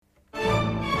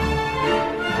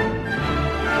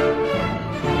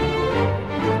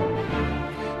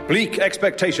Bleak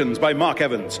Expectations by Mark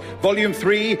Evans. Volume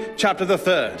 3, Chapter the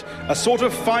 3rd. A sort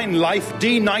of fine life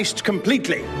de-niced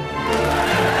completely.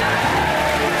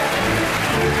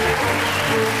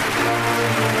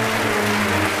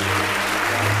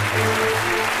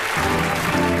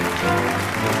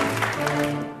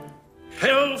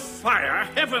 Hellfire,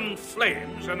 heaven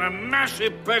flames, and a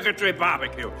massive purgatory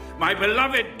barbecue. My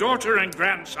beloved daughter and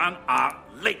grandson are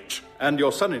late. And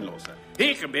your son-in-law, sir?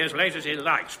 He can be as late as he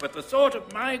likes, but the thought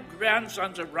of my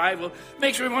grandson's arrival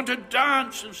makes me want to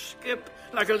dance and skip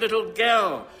like a little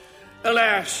girl.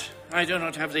 Alas, I do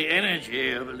not have the energy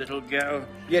of a little girl.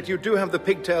 Yet you do have the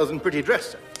pigtails and pretty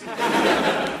dress, sir.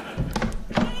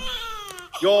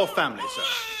 Your family, sir.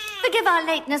 Forgive our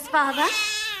lateness, Father.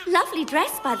 Lovely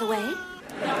dress, by the way.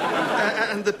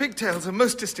 And the pigtails are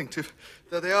most distinctive,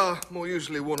 though they are more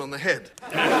usually worn on the head.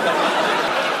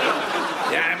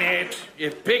 Damn it.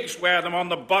 If pigs wear them on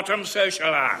the bottom, so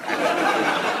shall I.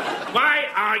 Why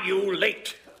are you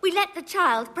late? We let the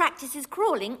child practice his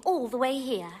crawling all the way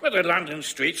here. Well, the London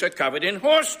streets are covered in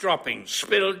horse droppings,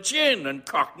 spilled gin and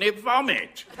cockney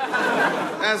vomit.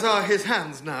 As are his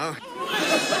hands now.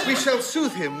 We shall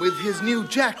soothe him with his new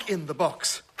Jack in the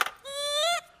box.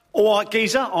 All right,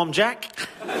 geezer, I'm Jack.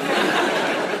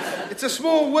 It's a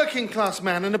small working-class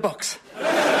man in a box.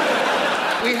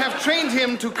 We have trained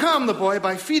him to calm the boy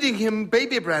by feeding him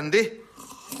baby brandy.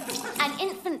 An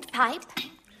infant pipe.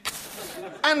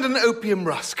 And an opium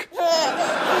rusk.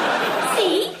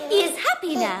 See, he is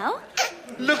happy now.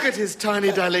 Look at his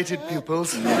tiny dilated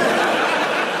pupils. Sweet.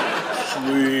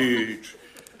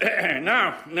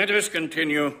 Now, let us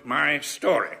continue my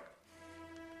story.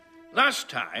 Last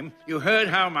time, you heard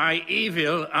how my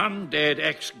evil, undead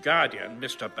ex-guardian,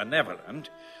 Mr. Benevolent,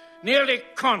 nearly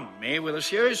conned me with a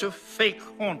series of fake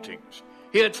hauntings.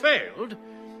 He had failed,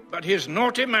 but his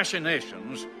naughty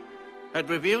machinations had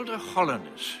revealed a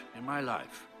hollowness in my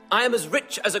life. I am as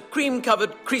rich as a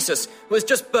cream-covered Croesus who has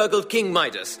just burgled King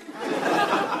Midas.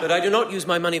 But I do not use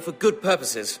my money for good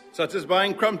purposes. Such as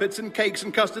buying crumpets and cakes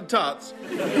and custard tarts?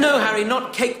 No, Harry,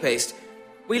 not cake paste.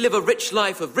 We live a rich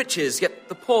life of riches, yet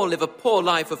the poor live a poor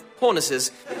life of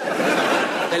poornesses.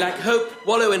 They lack hope,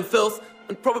 wallow in filth,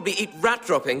 and probably eat rat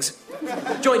droppings.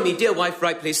 Join me, dear wife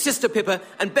Ripley, sister Pippa,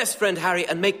 and best friend Harry,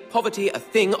 and make poverty a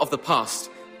thing of the past,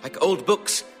 like old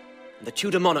books and the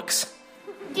Tudor monarchs.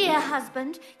 Dear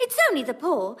husband, it's only the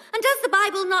poor. And does the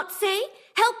Bible not say,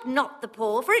 help not the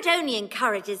poor, for it only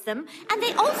encourages them, and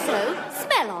they also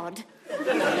smell odd?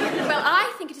 Well,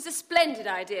 I think it is a splendid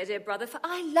idea, dear brother, for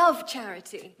I love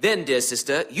charity. Then, dear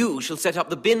sister, you shall set up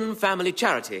the Bin Family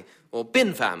Charity, or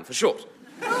Bin Fam for short.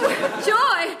 Oh,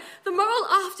 joy! The moral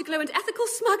afterglow and ethical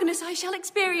smugness I shall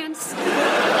experience.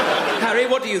 Harry,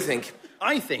 what do you think?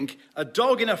 I think a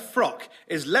dog in a frock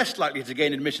is less likely to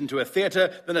gain admission to a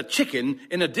theatre than a chicken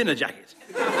in a dinner jacket.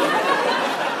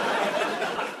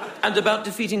 And about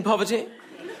defeating poverty?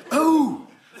 Oh,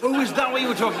 is that what you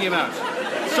were talking about?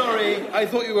 Sorry, I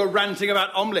thought you were ranting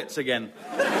about omelettes again.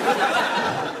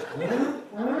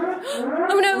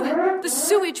 Oh, no, the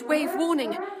sewage wave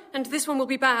warning. And this one will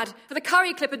be bad, for the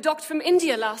curry clipper docked from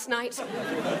India last night.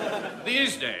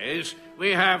 These days,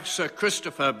 we have Sir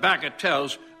Christopher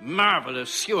Bagatell's marvellous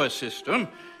sewer system,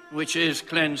 which is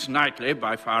cleansed nightly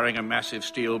by firing a massive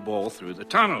steel ball through the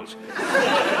tunnels.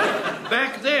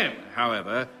 Back then,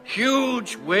 however,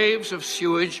 huge waves of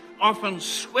sewage often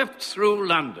swept through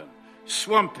London,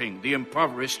 swamping the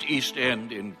impoverished East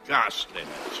End in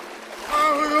ghastliness.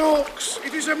 Oh, looks,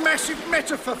 it is a massive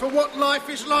metaphor for what life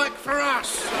is like for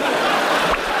us.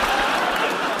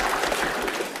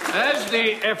 As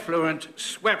the effluent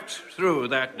swept through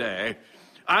that day,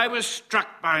 I was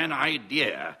struck by an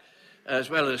idea, as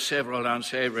well as several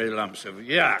unsavoury lumps of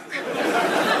yuck.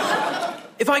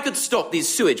 If I could stop these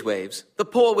sewage waves, the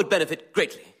poor would benefit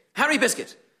greatly. Harry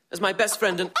Biscuit, as my best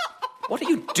friend and... What are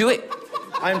you doing?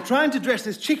 I'm trying to dress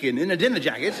this chicken in a dinner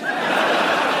jacket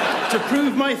to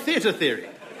prove my theatre theory.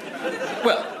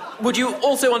 Well, would you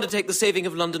also undertake the saving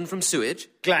of London from sewage?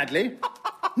 Gladly.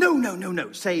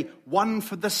 No. Say, one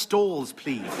for the stalls,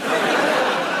 please.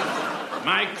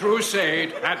 My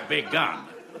crusade had begun.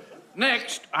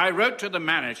 Next, I wrote to the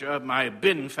manager of my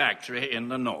bin factory in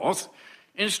the north,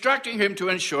 instructing him to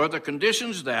ensure the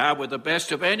conditions there were the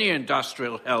best of any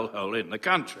industrial hellhole in the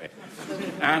country.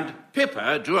 And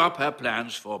Pippa drew up her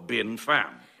plans for Bin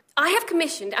Fam. I have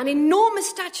commissioned an enormous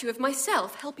statue of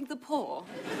myself helping the poor.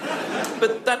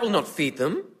 But that will not feed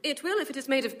them. It will if it is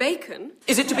made of bacon.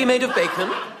 Is it to be made of bacon?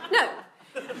 No.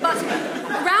 But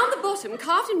round the bottom,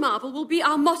 carved in marble, will be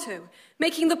our motto,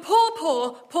 making the poor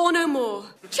poor, poor no more.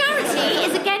 Charity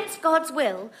is against God's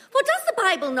will. For does the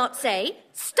Bible not say,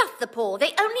 stuff the poor,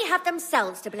 they only have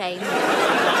themselves to blame?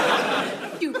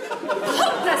 You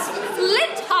hopeless,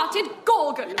 flint-hearted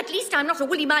gorgon! At least I'm not a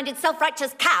woolly-minded,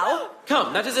 self-righteous cow.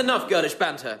 Come, that is enough girlish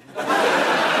banter.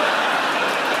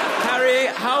 Harry,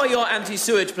 how are your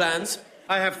anti-sewage plans?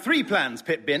 I have 3 plans,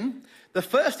 Pip-Bin. The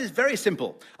first is very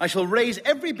simple. I shall raise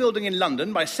every building in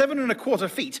London by 7¼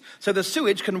 feet so the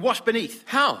sewage can wash beneath.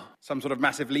 How? Some sort of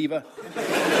massive lever.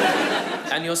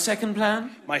 And your second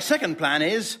plan? My second plan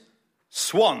is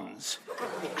swans.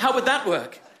 How would that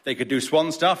work? They could do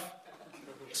swan stuff.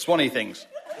 Swanny things.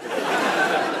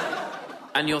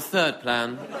 And your third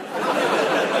plan?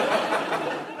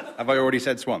 Have I already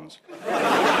said swans?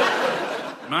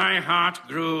 My heart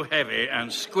grew heavy and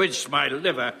squidged my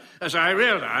liver as I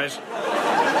realized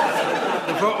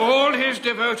that for all his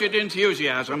devoted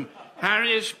enthusiasm,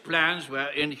 Harry's plans were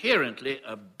inherently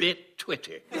a bit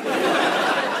twitty.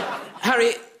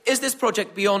 Harry, is this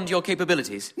project beyond your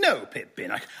capabilities? No,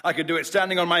 Pip-Bin. I could do it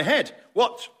standing on my head.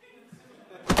 Watch.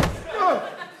 Oh,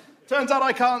 turns out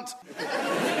I can't.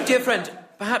 Dear friend,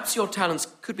 perhaps your talents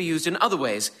could be used in other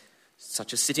ways,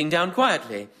 such as sitting down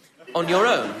quietly, on your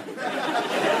own,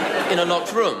 in a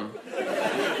locked room,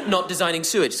 not designing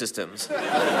sewage systems.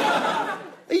 Are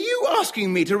you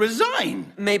asking me to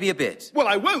resign? Maybe a bit. Well,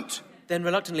 I won't. Then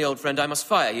reluctantly, old friend, I must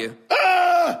fire you.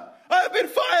 Ah! I have been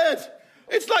fired!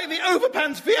 It's like the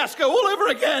overpants fiasco all over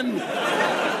again.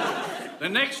 The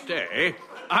next day,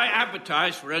 I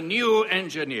advertised for a new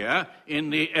engineer in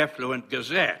the Effluent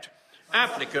Gazette.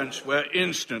 Applicants were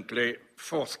instantly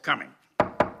forthcoming.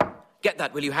 Get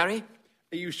that, will you, Harry?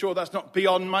 Are you sure that's not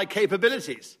beyond my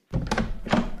capabilities?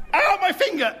 Ow, my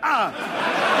finger!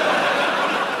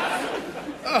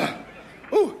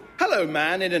 Oh, hello,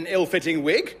 man in an ill-fitting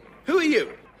wig. Who are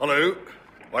you? Hello.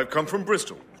 I've come from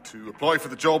Bristol to apply for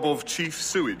the job of Chief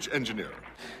Sewage Engineer.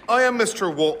 I am Mr.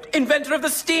 Watt. Inventor of the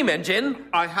steam engine?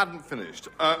 I hadn't finished.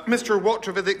 Mr. Watt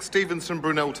Trevethick Stevenson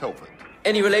Brunel Telford.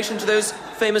 Any relation to those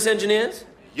famous engineers?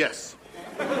 Yes.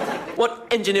 What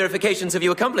engineerifications have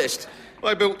you accomplished?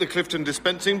 I built the Clifton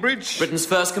Dispensing Bridge. Britain's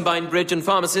first combined bridge and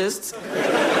pharmacists?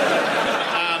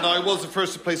 And I was the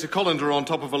first to place a colander on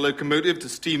top of a locomotive to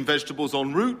steam vegetables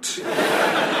en route.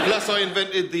 Plus, I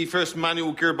invented the first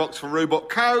manual gearbox for robot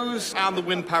cows and the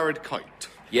wind-powered kite.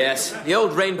 Yes, the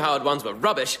old rain-powered ones were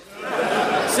rubbish.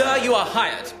 Sir, you are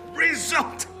hired.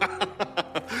 Result!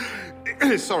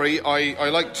 Sorry, I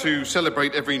like to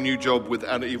celebrate every new job with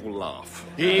an evil laugh.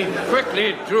 He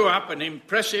quickly drew up an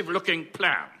impressive-looking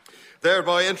plan.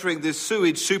 Thereby entering this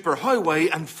sewage superhighway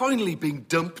and finally being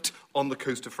dumped on the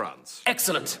coast of France.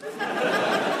 Excellent.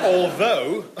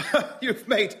 Although, you've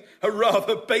made a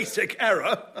rather basic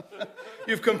error.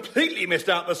 You've completely missed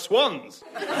out the swans.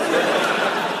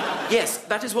 Yes,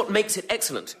 that is what makes it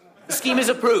excellent. The scheme is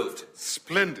approved.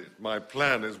 Splendid. My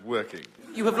plan is working.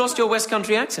 You have lost your West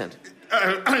Country accent.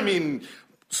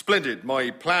 Splendid.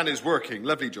 My plan is working.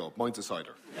 Lovely job. Mine's a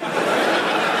cider.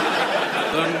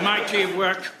 The mighty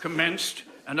work commenced,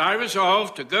 and I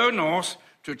resolved to go north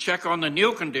to check on the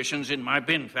new conditions in my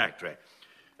bin factory.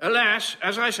 Alas,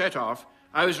 as I set off,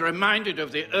 I was reminded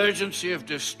of the urgency of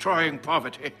destroying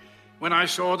poverty when I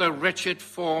saw the wretched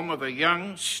form of a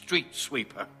young street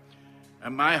sweeper,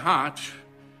 and my heart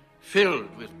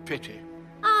filled with pity.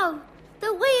 Oh,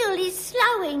 the wheel is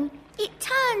slowing. It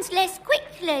turns less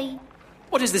quickly.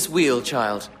 What is this wheel,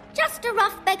 child? Just a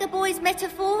rough beggar boy's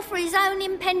metaphor for his own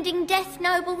impending death,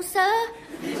 noble sir.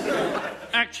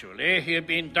 Actually, he had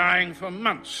been dying for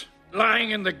months,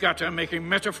 lying in the gutter making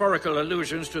metaphorical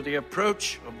allusions to the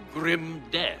approach of grim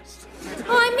death.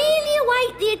 I merely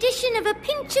await the addition of a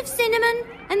pinch of cinnamon,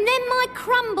 and then my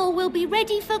crumble will be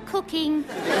ready for cooking.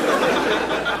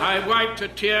 I wiped a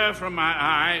tear from my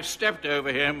eye, stepped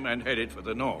over him, and headed for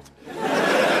the north.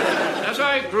 As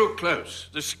I grew close,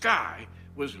 the sky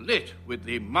was lit with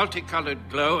the multicolored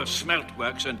glow of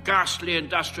smeltworks and ghastly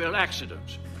industrial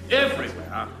accidents.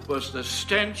 Everywhere was the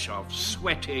stench of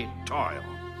sweaty toil.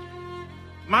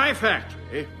 My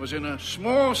factory was in a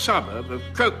small suburb of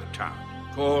Coketown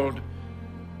called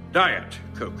Diet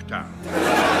Coketown.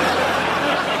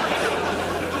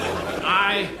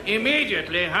 I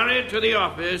immediately hurried to the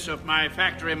office of my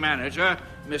factory manager,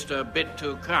 Mr. Bit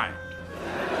Too Kind.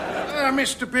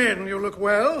 Mr. Bin, you look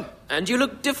well. And you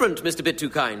look different, Mr. Bit Too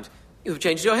Kind. You have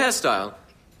changed your hairstyle.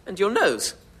 And your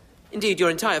nose. Indeed, your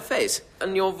entire face.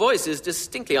 And your voice is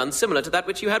distinctly unsimilar to that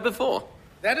which you had before.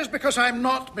 That is because I'm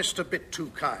not Mr. Bit Too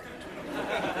Kind.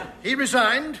 He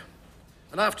resigned,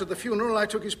 and after the funeral, I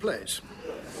took his place.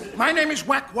 My name is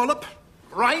Whack Wallop,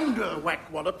 Grinder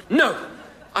Whack Wallop. No!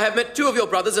 I have met 2 of your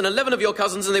brothers and 11 of your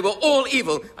cousins, and they were all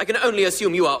evil. I can only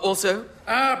assume you are also.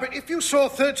 But if you saw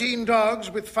 13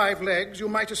 dogs with 5 legs, you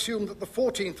might assume that the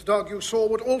 14th dog you saw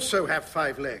would also have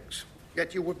 5 legs.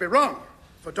 Yet you would be wrong,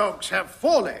 for dogs have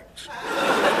 4 legs.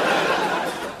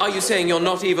 Are you saying you're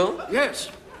not evil? Yes.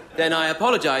 Then I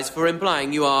apologize for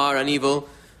implying you are an evil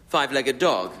 5-legged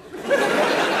dog.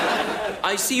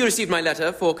 I see you received my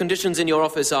letter, for conditions in your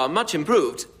office are much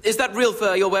improved. Is that real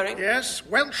fur you're wearing? Yes,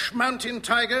 Welsh mountain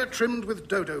tiger trimmed with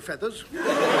dodo feathers.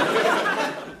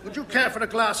 Would you care for a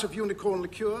glass of unicorn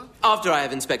liqueur? After I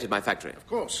have inspected my factory. Of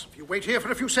course. If you wait here for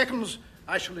a few seconds,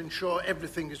 I shall ensure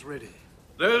everything is ready.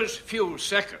 Those few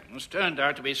seconds turned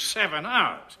out to be 7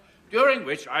 hours, during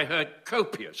which I heard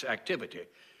copious activity.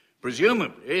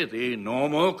 Presumably the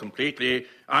normal, completely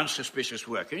unsuspicious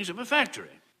workings of a factory.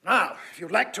 Now, if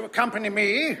you'd like to accompany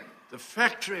me... The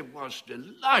factory was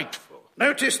delightful.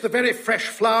 Notice the very fresh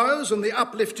flowers and the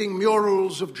uplifting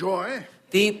murals of joy.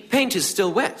 The paint is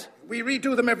still wet. We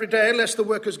redo them every day lest the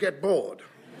workers get bored.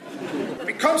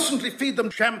 We constantly feed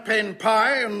them champagne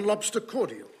pie and lobster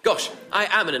cordial. Gosh, I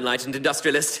am an enlightened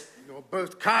industrialist. You're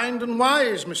both kind and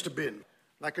wise, Mr. Bin,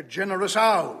 like a generous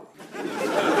owl.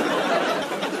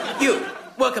 You,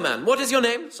 worker man, what is your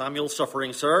name? Samuel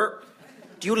Suffering, sir.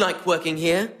 Do you like working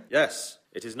here? Yes,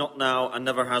 it is not now and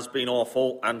never has been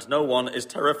awful, and no one is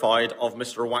terrified of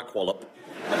Mr. Whackwallop.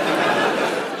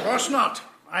 Of course not.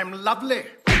 I'm lovely.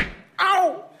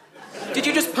 Ow! Did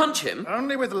you just punch him?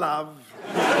 Only with love.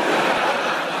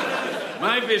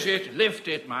 My visit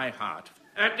lifted my heart.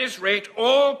 At this rate,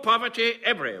 all poverty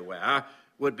everywhere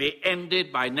would be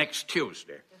ended by next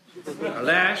Tuesday.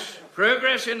 Alas,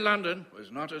 progress in London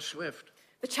was not as swift.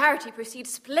 The charity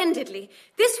proceeds splendidly.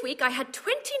 This week I had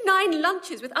 29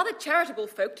 lunches with other charitable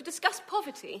folk to discuss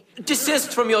poverty.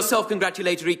 Desist from your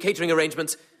self-congratulatory catering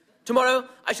arrangements. Tomorrow,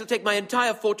 I shall take my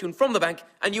entire fortune from the bank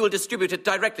and you will distribute it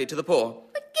directly to the poor.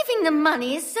 But giving them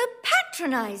money is so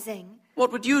patronising.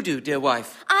 What would you do, dear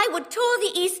wife? I would tour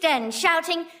the East End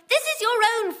shouting, "This is your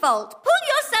own fault. Pull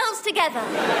yourselves together."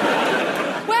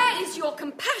 Where is your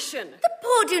compassion? The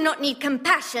poor do not need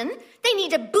compassion. They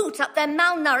need a boot up their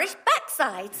malnourished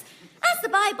backsides. As the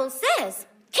Bible says,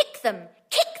 kick them.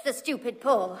 Kick the stupid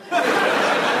poor.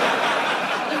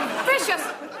 Vicious,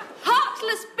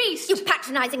 heartless beast! You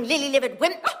patronising lily-livered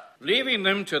wimp. Leaving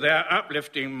them to their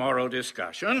uplifting moral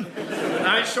discussion,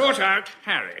 I sought out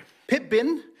Harry.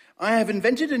 Pip-Bin, I have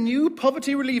invented a new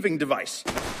poverty-relieving device.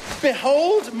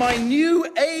 Behold my new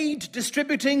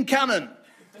aid-distributing cannon.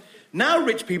 Now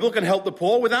rich people can help the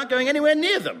poor without going anywhere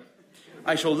near them.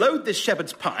 I shall load this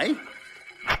shepherd's pie,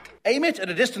 aim it at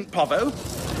a distant povo,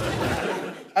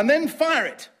 and then fire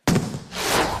it.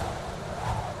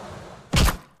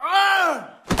 Ah!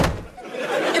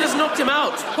 It has knocked him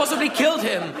out, possibly killed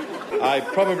him. I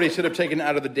probably should have taken it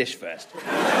out of the dish first.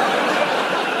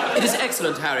 It is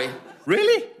excellent, Harry.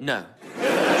 Really? No.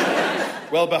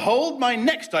 Well, behold my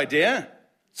next idea.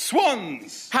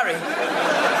 Swans! Harry,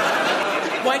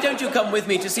 why don't you come with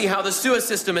me to see how the sewer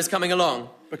system is coming along?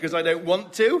 Because I don't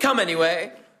want to. Come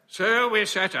anyway. So we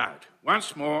set out,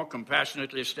 once more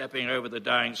compassionately stepping over the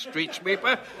dying street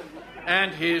sweeper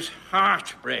and his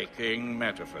heartbreaking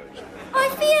metaphors. I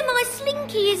fear my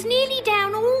slinky is nearly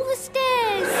down all the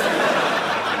stairs.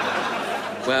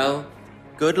 Well,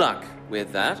 good luck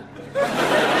with that.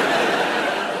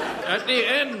 At the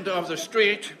end of the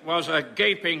street was a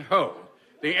gaping hole,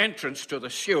 the entrance to the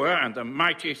sewer and the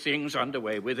mighty things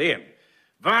underway within.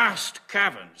 Vast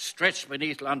caverns stretched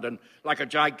beneath London like a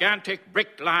gigantic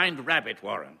brick-lined rabbit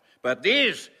warren. But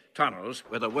these tunnels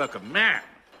were the work of man,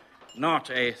 not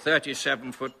a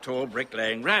 37-foot-tall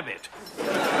bricklaying rabbit.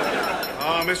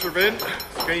 Mr. Bin,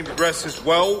 the game progresses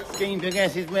well. Game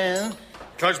progresses well.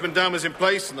 Cloudsman Dam is in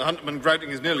place and the Hunterman grouting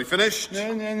is nearly finished.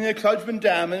 No, Cloudsman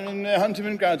Dam and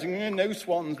Hunterman grouting, no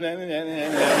swans. No.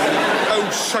 Oh,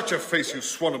 shut your face, you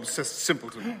swan-obsessed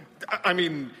simpleton. I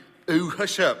mean, oh,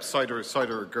 hush up, cider,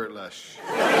 Gertlash.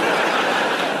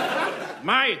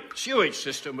 My sewage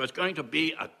system was going to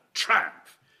be a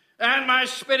triumph, and my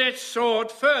spirits soared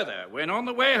further when on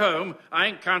the way home I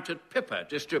encountered Pippa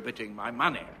distributing my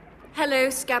money. Hello,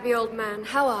 scabby old man.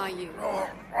 How are you? Oh,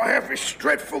 I have this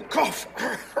dreadful cough.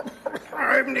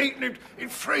 I haven't eaten it in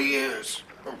 3 years.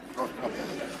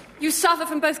 You suffer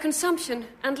from both consumption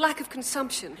and lack of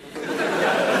consumption.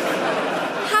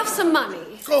 Have some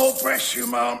money. God bless you,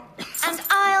 Mum. And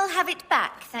I'll have it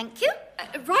back, thank you.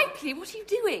 Ripley, what are you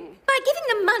doing? By giving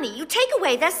them money, you take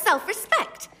away their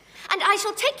self-respect. And I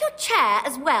shall take your chair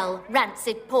as well,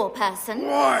 rancid poor person.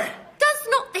 Why? Does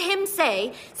not the hymn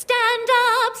say, stand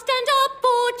up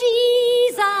for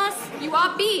Jesus? You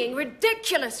are being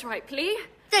ridiculous, Ripley.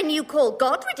 Then you call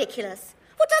God ridiculous.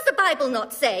 What does the Bible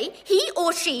not say? He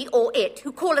or she or it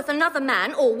who calleth another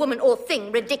man or woman or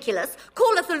thing ridiculous,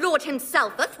 calleth the Lord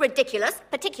himselfeth ridiculous,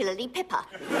 particularly Pippa.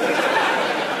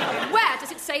 Where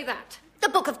does it say that? The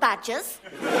Book of Badgers.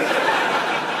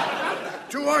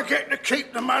 Do I get to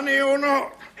keep the money or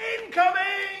not?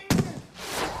 Incoming!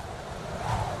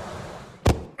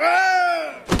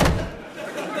 Ah!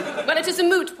 Well, it is a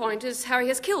moot point, as Harry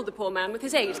has killed the poor man with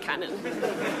his aid cannon.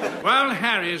 While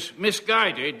Harry's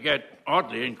misguided, yet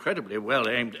oddly incredibly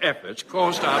well-aimed efforts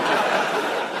caused our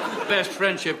best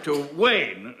friendship to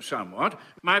wane somewhat,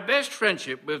 my best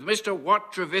friendship with Mr.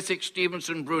 Watt Trevithick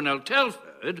Stevenson Brunel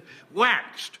Telford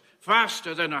waxed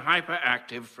faster than a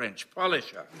hyperactive French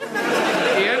polisher.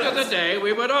 At the end of the day,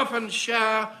 we would often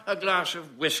share a glass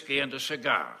of whiskey and a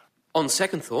cigar. On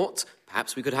second thoughts,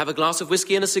 perhaps we could have a glass of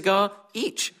whiskey and a cigar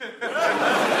each.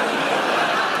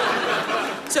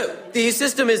 So, the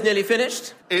system is nearly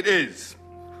finished? It is.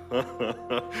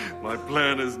 My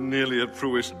plan is nearly at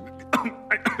fruition.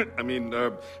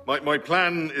 My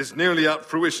plan is nearly at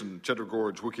fruition. Cheddar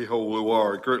Gorge, Wookie Hole,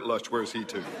 Loire, Gert Lush, where's he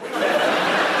to?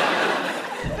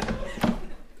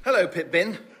 Hello,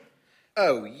 Pip-Bin.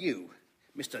 Oh, you,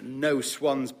 Mr. No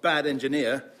Swan's bad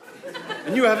engineer.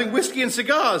 And you're having whiskey and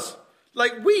cigars,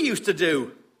 like we used to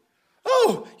do.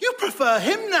 Oh, you prefer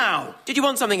him now. Did you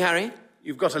want something, Harry?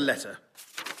 You've got a letter.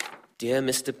 Dear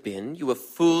Mr. Bin, you were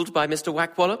fooled by Mr.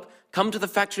 Wackwallop. Come to the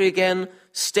factory again,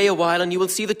 stay a while, and you will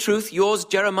see the truth. Yours,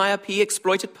 Jeremiah P.,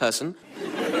 exploited person.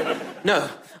 No,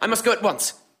 I must go at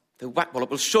once. The Wackwallop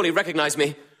will surely recognize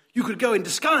me. You could go in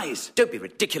disguise. Don't be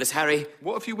ridiculous, Harry.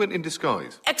 What if you went in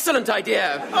disguise? Excellent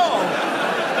idea.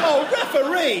 Oh,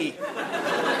 referee!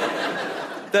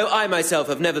 Though I myself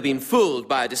have never been fooled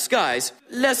by a disguise,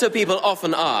 lesser people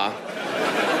often are.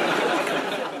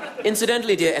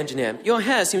 Incidentally, dear engineer, your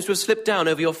hair seems to have slipped down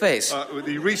over your face.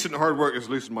 The recent hard work has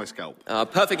loosened my scalp. A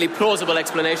perfectly plausible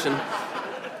explanation.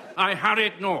 I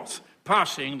hurried north,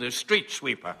 passing the street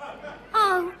sweeper.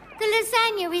 Oh, the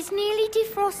lasagna is nearly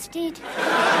defrosted.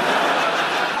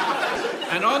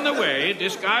 And on the way,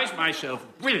 disguised myself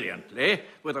brilliantly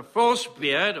with a false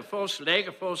beard, a false leg,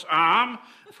 a false arm,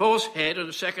 a false head, and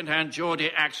a second-hand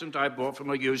Geordie accent I bought from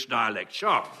a used dialect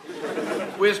shop.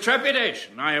 With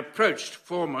trepidation, I approached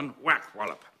Foreman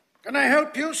Wackwallop. Can I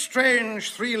help you,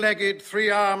 strange, three-legged,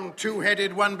 three-armed,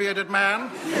 two-headed, one-bearded man?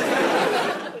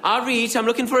 Reet, I'm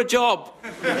looking for a job.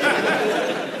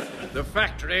 The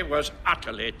factory was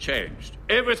utterly changed.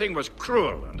 Everything was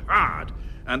cruel and hard,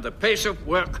 and the pace of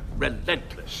work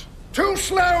relentless. Too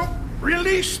slow.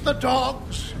 Release the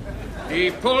dogs.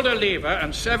 He pulled a lever,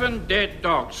 and 7 dead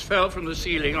dogs fell from the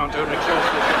ceiling onto an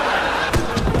exhausted...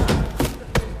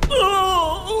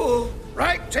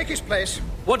 Right, take his place.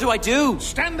 What do I do?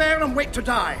 Stand there and wait to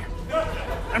die.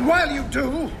 And while you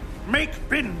do, make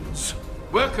bins.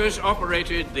 Workers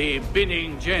operated the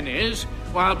binning jennies,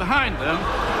 while behind them,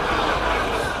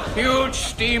 huge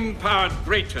steam-powered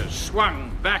graters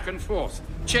swung back and forth,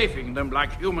 chafing them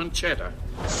like human cheddar.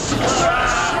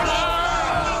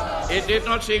 It did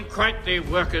not seem quite the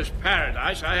workers'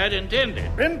 paradise I had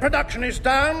intended. Bin production is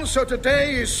down, so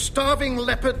today is Starving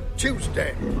Leopard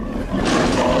Tuesday.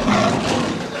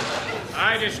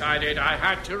 I decided I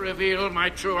had to reveal my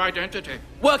true identity.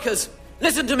 Workers,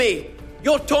 listen to me.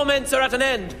 Your torments are at an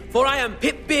end, for I am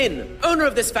Pip Bin, owner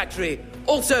of this factory.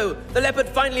 Also, the leopard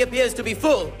finally appears to be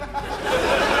full.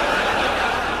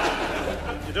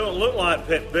 You don't look like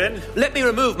Pip Bin. Let me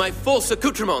remove my false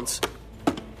accoutrements.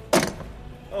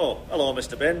 Oh, hello,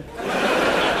 Mr. Bin.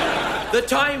 The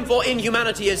time for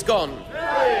inhumanity is gone.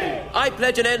 Hey! I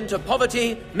pledge an end to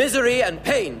poverty, misery, and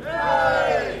pain.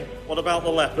 Hey! What about the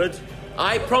leopard?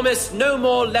 I promise no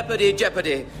more leopardy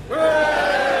jeopardy.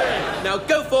 Hey! Now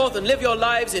go forth and live your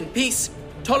lives in peace,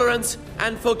 tolerance,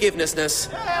 and forgivenessness.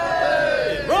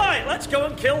 Hey! Right, let's go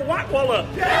and kill Wackwallop.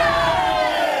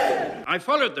 I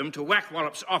followed them to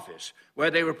Wackwallop's office, where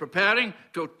they were preparing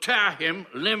to tear him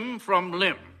limb from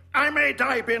limb. I may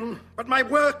die, Bin, but my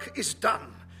work is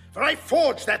done. For I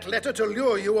forged that letter to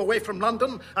lure you away from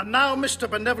London, and now Mr.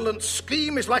 Benevolent's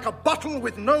scheme is like a bottle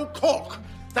with no cork.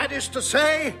 That is to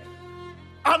say,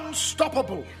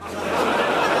 unstoppable.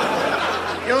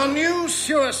 Your new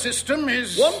sewer system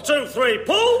is... 1, 2, 3,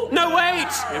 pull! No, wait!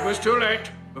 It was too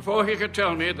late. Before he could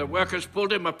tell me, the workers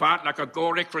pulled him apart like a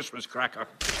gory Christmas cracker.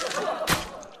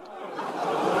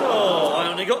 Oh, I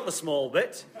only got the small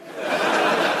bit.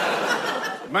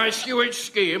 My sewage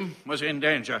scheme was in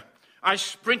danger. I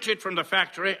sprinted from the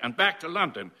factory and back to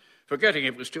London, forgetting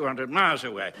it was 200 miles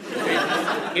away.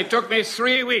 It took me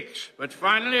 3 weeks, but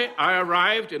finally I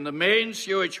arrived in the main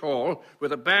sewage hall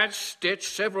with a bad stitch,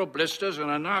 several blisters, and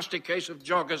a nasty case of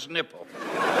jogger's nipple.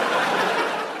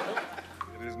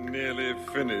 It is nearly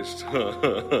finished.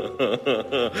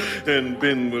 And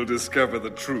Ben will discover the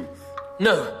truth.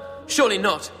 No, surely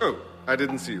not. Oh, I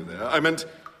didn't see you there. I meant,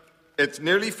 it's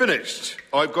nearly finished.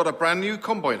 I've got a brand new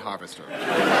combine harvester.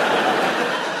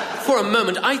 For a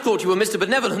moment, I thought you were Mr.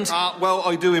 Benevolent. Well,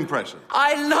 I do impressions.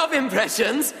 I love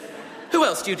impressions. Who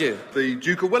else do you do? The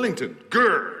Duke of Wellington.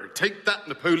 Grr, take that,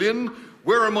 Napoleon.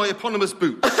 Where are my eponymous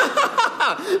boots?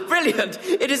 Brilliant.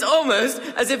 It is almost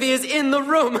as if he is in the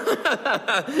room.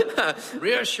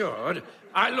 Reassured,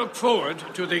 I look forward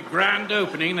to the grand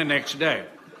opening the next day.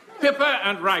 Pippa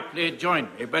and Ripley joined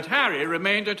me, but Harry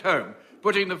remained at home,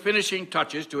 putting the finishing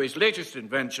touches to his latest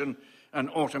invention, an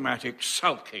automatic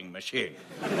sulking machine.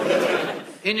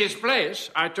 In his place,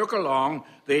 I took along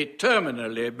the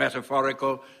terminally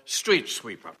metaphorical street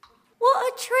sweeper.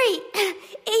 What a treat.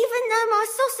 Even though my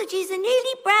sausages are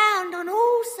nearly browned on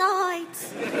all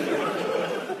sides.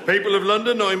 People of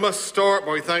London, I must start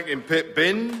by thanking Pip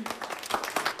Bin.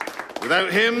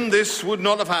 Without him, this would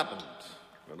not have happened.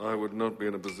 And I would not be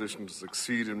in a position to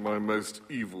succeed in my most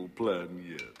evil plan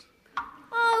yet.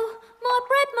 Oh, my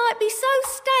bread might be so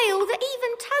stale that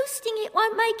even toasting it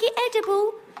won't make it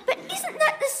edible. But isn't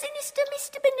that the sinister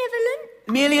Mr. Benevolent?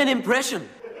 Merely an impression.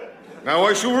 Now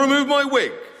I shall remove my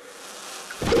wig.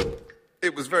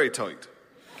 It was very tight.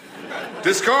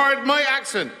 Discard my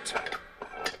accent.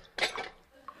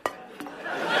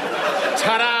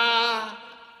 Ta-da!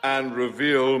 And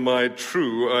reveal my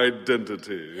true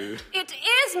identity. It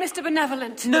is Mr.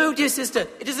 Benevolent. No, dear sister,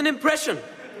 it is an impression.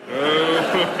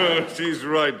 Oh, she's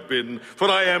right, Bin, for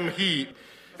I am he.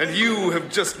 And you have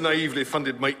just naively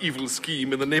funded my evil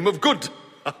scheme in the name of good.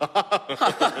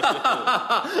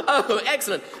 Oh,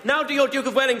 excellent. Now to your Duke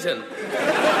of Wellington.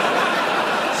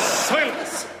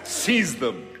 Silence! Seize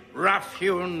them.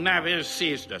 Rough-hewn navvies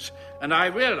seized us, and I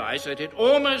realized that it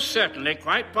almost certainly,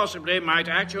 quite possibly, might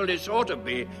actually sort of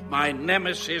be my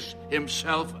nemesis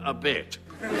himself a bit.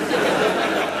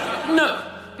 No,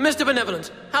 Mr.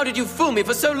 Benevolent, how did you fool me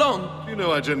for so long? You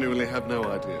know, I genuinely have no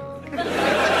idea.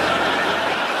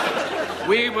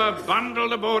 We were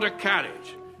bundled aboard a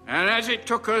carriage, and as it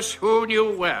took us who knew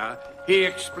where, he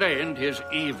explained his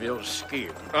evil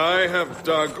scheme. I have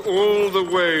dug all the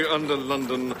way under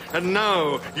London, and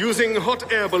now, using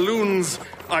hot air balloons,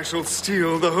 I shall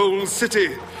steal the whole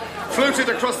city, float it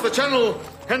across the channel,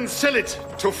 and sell it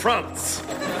to France.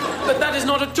 But that is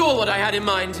not at all what I had in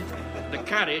mind. The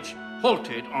carriage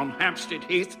halted on Hampstead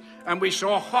Heath, and we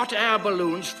saw hot air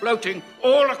balloons floating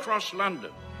all across London,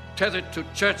 tethered to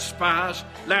church spires,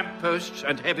 lampposts,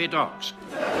 and heavy docks.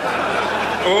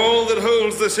 All that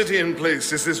holds the city in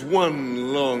place is this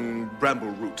one long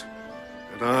bramble root.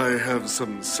 And I have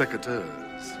some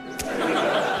secateurs.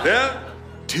 There,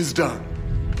 'tis done.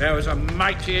 There was a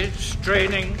mighty,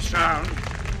 straining sound,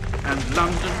 and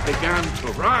London began to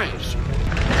rise.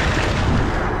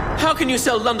 How can you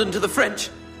sell London to the French?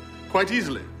 Quite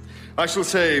easily. I shall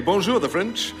say, bonjour, the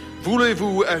French.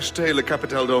 Voulez-vous acheter la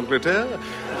capitale d'Angleterre?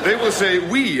 They will say,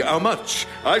 oui, how much?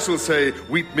 I shall say,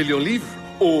 8 millions livres,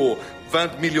 or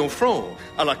 20 millions francs,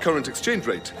 à la current exchange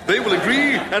rate. They will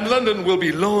agree, and London will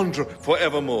be Londres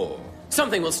forevermore.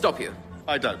 Something will stop you.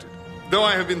 I doubt it. Though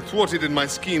I have been thwarted in my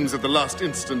schemes at the last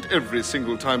instant every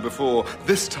single time before,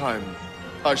 this time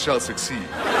I shall succeed.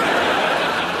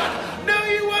 No,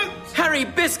 you won't! Harry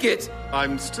Biscuit!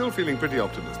 I'm still feeling pretty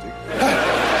optimistic.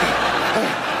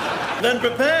 Then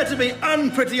prepare to be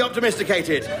unpretty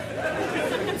optimisticated.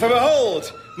 For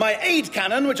behold, my aid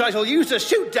cannon, which I shall use to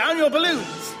shoot down your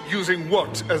balloons. Using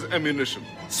what as ammunition?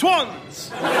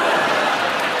 Swans!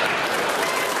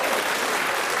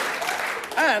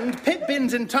 And Pip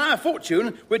Bin's entire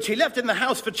fortune, which he left in the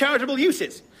house for charitable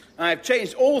uses. I've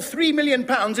changed all £3 million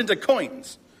into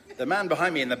coins. The man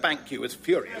behind me in the bank queue was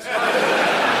furious.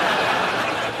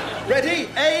 Ready,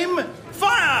 aim,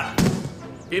 fire!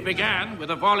 He began with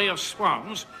a volley of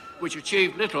swans, which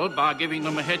achieved little by giving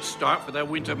them a head start for their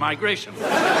winter migration.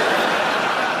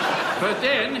 But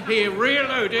then he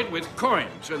reloaded with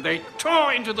coins, and they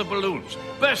tore into the balloons,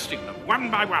 bursting them one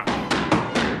by one,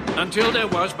 until there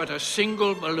was but a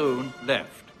single balloon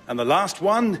left. And the last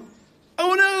one?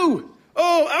 Oh, no!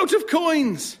 Oh, out of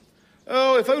coins!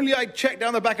 Oh, if only I'd checked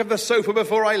down the back of the sofa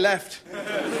before I left.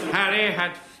 Harry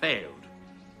had failed.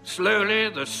 Slowly,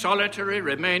 the solitary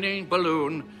remaining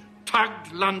balloon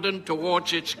tugged London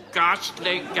towards its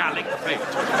ghastly Gallic fate.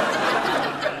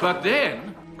 But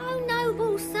then... Oh,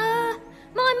 noble sir,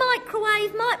 my microwave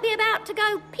wave might be about to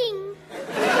go ping.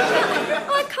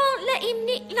 I can't let him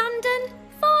nick London.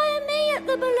 Fire me at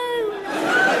the balloon.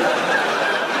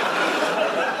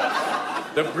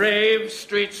 The brave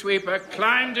street sweeper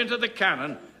climbed into the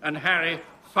cannon and Harry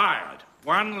fired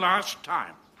one last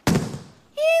time.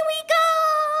 Here we go!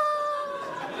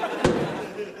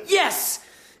 Yes!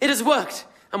 It has worked.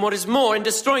 And what is more, in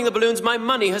destroying the balloons, my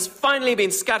money has finally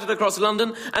been scattered across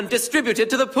London and distributed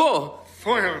to the poor.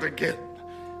 Foiled again.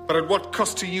 But at what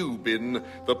cost to you, Bin?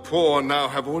 The poor now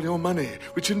have all your money,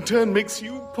 which in turn makes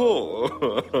you poor.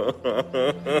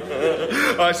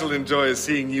 I shall enjoy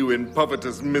seeing you in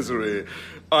covetous misery.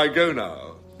 I go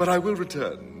now, but I will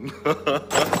return.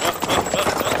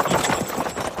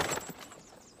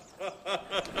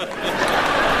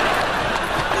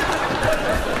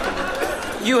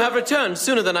 You have returned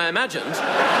sooner than I imagined.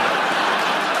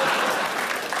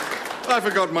 I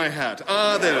forgot my hat.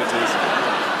 Ah, there it is.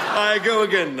 I go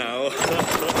again now.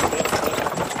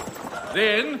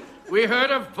 Then we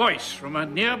heard a voice from a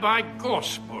nearby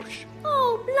gorse bush.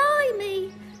 Oh,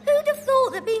 blimey. Who'd have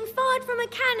thought that being fired from a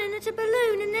cannon at a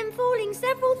balloon and then falling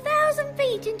several thousand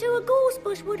feet into a gorse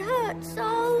bush would hurt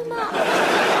so much?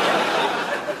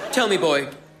 Tell me, boy,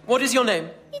 what is your name?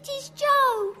 It is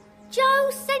Joe. Joe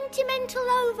Sentimental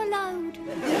Overload.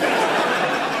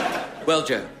 Well,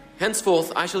 Joe,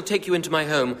 henceforth I shall take you into my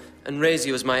home and raise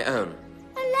you as my own.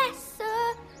 Alas,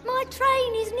 sir, my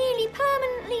train is nearly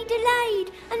permanently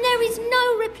delayed and there is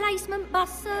no replacement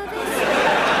bus service.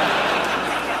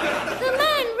 The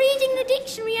man reading the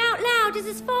dictionary out loud is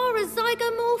as far as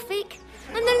zygomorphic,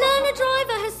 and the learner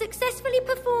driver has successfully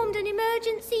performed an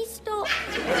emergency stop.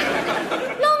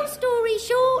 Long story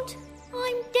short,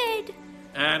 I'm dead.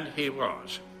 And he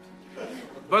was.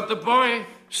 But the boy,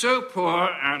 so poor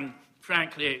and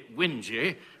frankly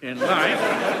whingy in life,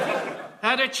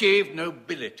 had achieved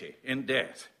nobility in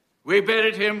death. We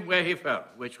buried him where he fell,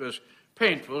 which was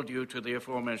painful due to the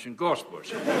aforementioned gorse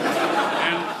bush,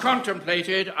 and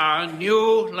contemplated our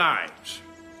new lives.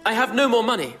 I have no more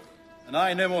money. And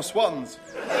I no more swans.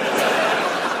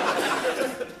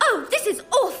 Oh, this is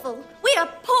awful. We are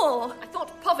poor. I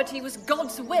thought poverty was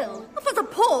God's will. For the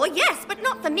poor, yes, but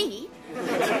not for me.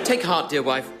 Take heart, dear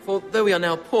wife, for though we are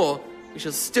now poor, we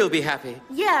shall still be happy.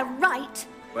 Yeah, right.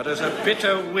 But as a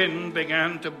bitter wind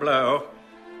began to blow,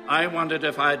 I wondered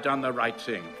if I had done the right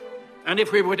thing, and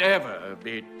if we would ever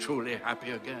be truly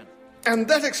happy again. And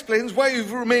that explains why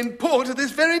you've remained poor to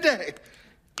this very day.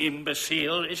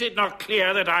 Imbecile, is it not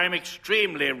clear that I am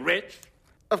extremely rich?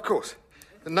 Of course.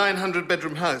 The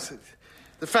 900-bedroom house.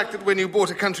 The fact that when you bought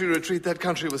a country retreat, that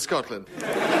country was Scotland.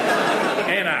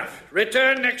 Enough.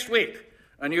 Return next week,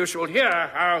 and you shall hear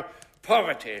how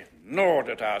poverty gnawed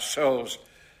at our souls,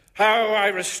 how I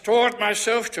restored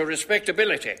myself to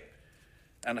respectability,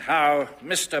 and how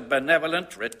Mr.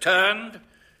 Benevolent returned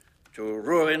to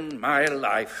ruin my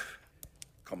life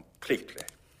completely.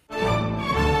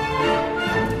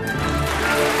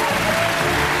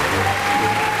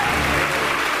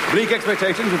 Bleak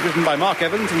Expectations was written by Mark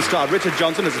Evans and starred Richard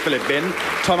Johnson as Philip Bin,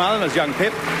 Tom Allen as young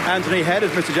Pip, Anthony Head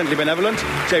as Mr. Gently Benevolent,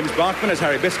 James Barkman as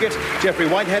Harry Biscuit, Geoffrey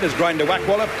Whitehead as Grinder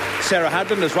Wackwallop, Sarah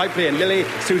Hadland as Ripley and Lily,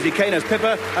 Susie Kane as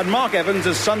Pippa, and Mark Evans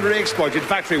as sundry exploited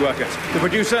factory workers. The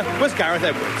producer was Gareth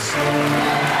Edwards.